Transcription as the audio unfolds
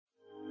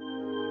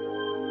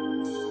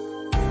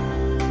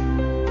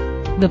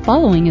The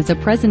following is a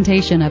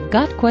presentation of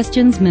Got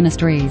Questions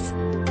Ministries.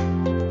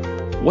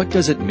 What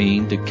does it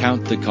mean to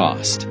count the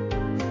cost?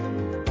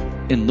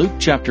 In Luke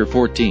chapter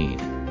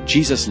 14,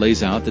 Jesus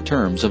lays out the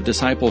terms of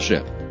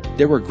discipleship.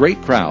 There were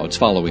great crowds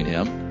following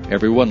him.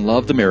 Everyone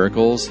loved the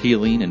miracles,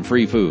 healing, and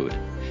free food.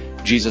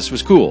 Jesus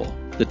was cool,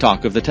 the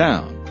talk of the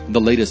town, the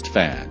latest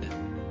fad.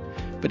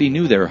 But he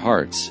knew their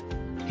hearts.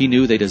 He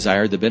knew they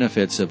desired the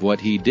benefits of what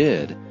he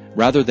did,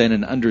 rather than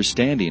an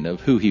understanding of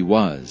who he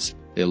was.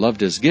 They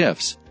loved his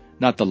gifts,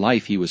 not the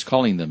life he was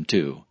calling them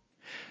to.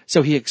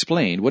 So he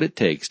explained what it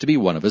takes to be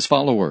one of his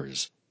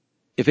followers.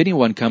 If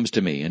anyone comes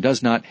to me and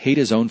does not hate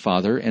his own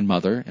father and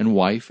mother and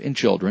wife and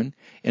children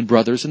and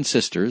brothers and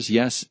sisters,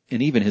 yes,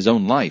 and even his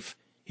own life,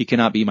 he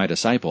cannot be my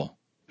disciple.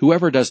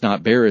 Whoever does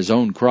not bear his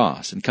own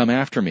cross and come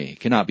after me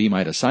cannot be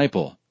my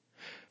disciple.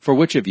 For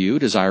which of you,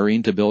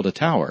 desiring to build a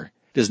tower,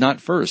 does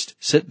not first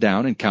sit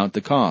down and count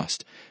the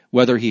cost,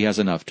 whether he has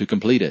enough to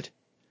complete it?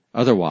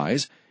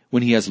 Otherwise,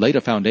 when he has laid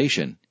a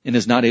foundation and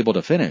is not able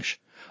to finish,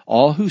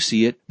 all who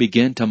see it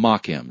begin to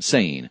mock him,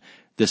 saying,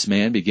 "This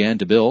man began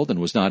to build and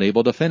was not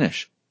able to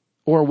finish."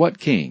 Or what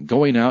king,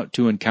 going out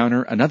to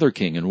encounter another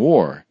king in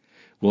war,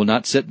 will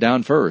not sit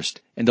down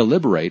first and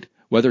deliberate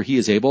whether he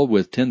is able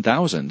with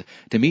 10,000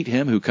 to meet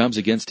him who comes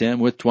against him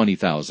with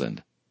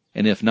 20,000?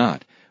 And if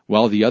not,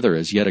 while the other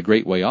is yet a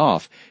great way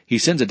off, he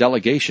sends a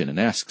delegation and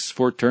asks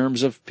for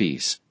terms of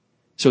peace.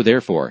 So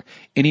therefore,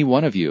 any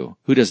one of you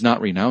who does not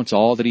renounce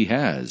all that he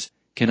has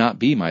cannot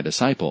be my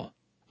disciple.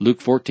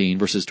 Luke 14,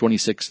 verses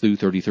 26 through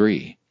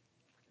 33.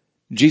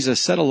 Jesus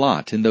said a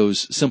lot in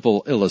those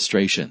simple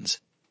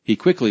illustrations. He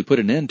quickly put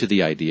an end to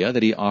the idea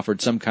that he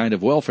offered some kind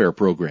of welfare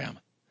program.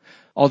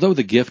 Although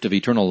the gift of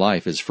eternal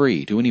life is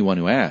free to anyone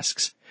who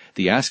asks,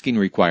 the asking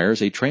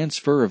requires a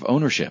transfer of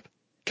ownership.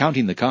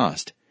 Counting the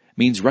cost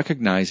means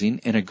recognizing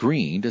and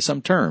agreeing to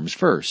some terms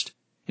first.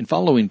 In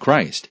following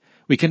Christ,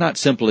 we cannot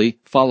simply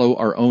follow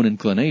our own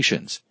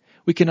inclinations.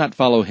 We cannot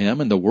follow him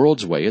in the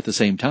world's way at the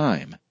same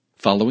time.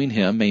 Following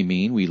him may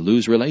mean we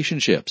lose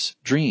relationships,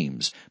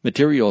 dreams,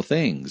 material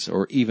things,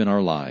 or even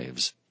our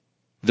lives.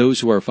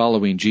 Those who are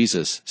following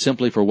Jesus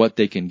simply for what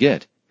they can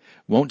get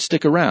won't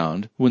stick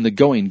around when the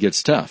going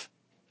gets tough.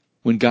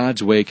 When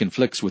God's way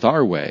conflicts with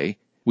our way,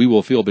 we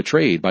will feel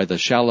betrayed by the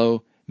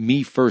shallow,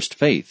 me-first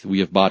faith we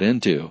have bought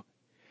into.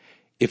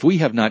 If we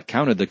have not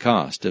counted the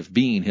cost of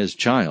being his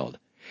child,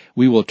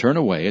 we will turn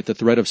away at the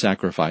threat of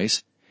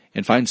sacrifice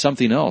and find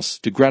something else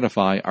to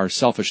gratify our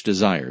selfish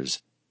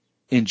desires.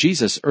 In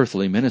Jesus'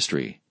 earthly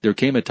ministry, there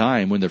came a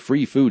time when the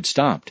free food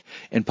stopped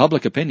and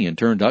public opinion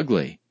turned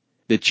ugly.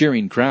 The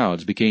cheering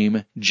crowds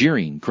became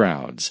jeering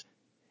crowds.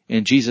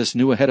 And Jesus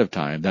knew ahead of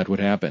time that would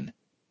happen.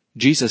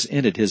 Jesus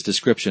ended his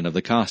description of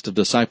the cost of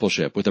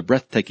discipleship with a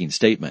breathtaking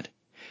statement.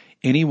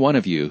 Any one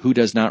of you who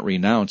does not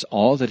renounce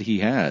all that he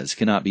has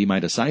cannot be my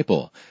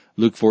disciple.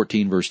 Luke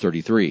 14, verse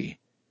 33.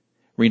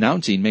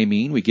 Renouncing may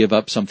mean we give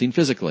up something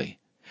physically,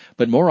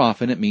 but more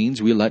often it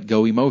means we let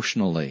go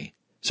emotionally,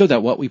 so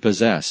that what we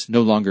possess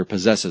no longer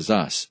possesses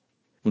us.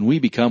 When we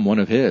become one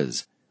of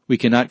his, we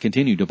cannot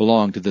continue to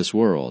belong to this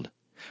world.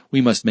 We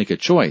must make a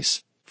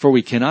choice, for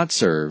we cannot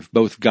serve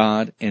both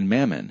God and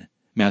mammon.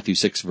 Matthew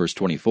 6, verse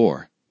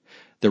 24.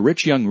 The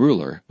rich young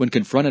ruler, when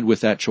confronted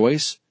with that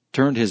choice,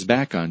 turned his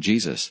back on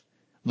Jesus.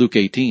 Luke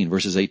 18,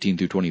 verses 18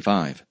 through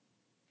 25.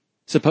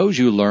 Suppose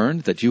you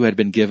learned that you had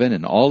been given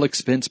an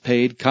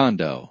all-expense-paid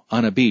condo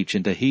on a beach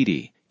in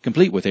Tahiti,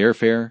 complete with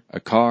airfare, a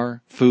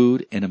car,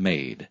 food, and a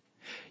maid.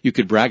 You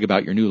could brag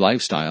about your new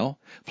lifestyle,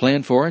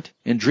 plan for it,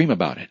 and dream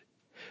about it.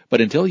 But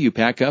until you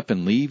pack up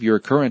and leave your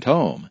current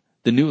home,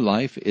 the new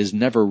life is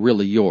never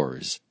really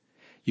yours.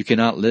 You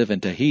cannot live in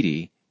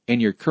Tahiti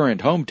and your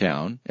current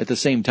hometown at the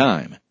same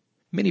time.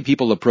 Many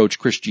people approach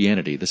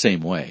Christianity the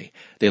same way.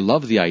 They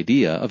love the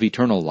idea of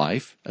eternal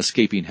life,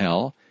 escaping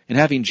hell, and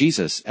having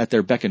Jesus at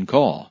their beck and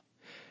call.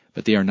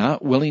 But they are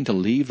not willing to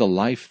leave the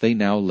life they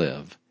now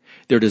live.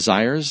 Their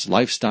desires,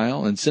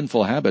 lifestyle, and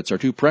sinful habits are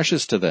too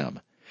precious to them.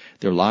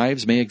 Their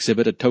lives may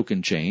exhibit a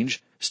token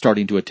change,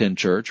 starting to attend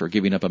church or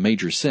giving up a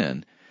major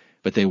sin,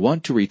 but they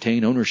want to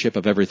retain ownership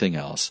of everything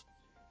else.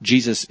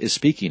 Jesus is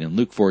speaking in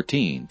Luke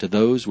 14 to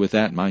those with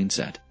that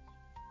mindset.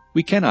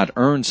 We cannot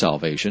earn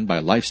salvation by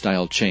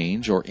lifestyle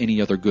change or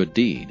any other good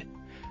deed.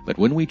 But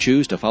when we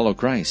choose to follow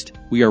Christ,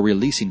 we are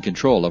releasing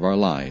control of our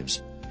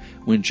lives.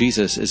 When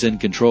Jesus is in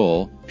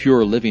control,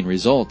 pure living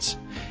results.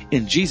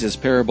 In Jesus'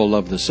 parable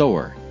of the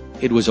sower,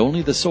 it was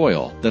only the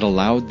soil that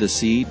allowed the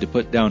seed to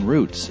put down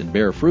roots and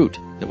bear fruit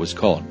that was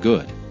called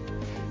good.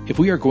 If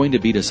we are going to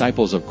be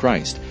disciples of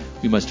Christ,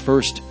 we must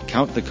first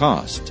count the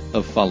cost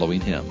of following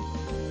him.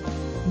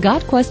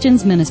 Got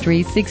Questions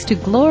Ministry seeks to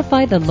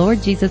glorify the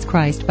Lord Jesus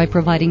Christ by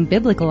providing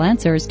biblical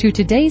answers to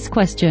today's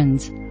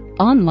questions.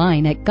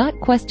 Online at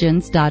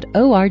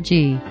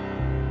gotquestions.org.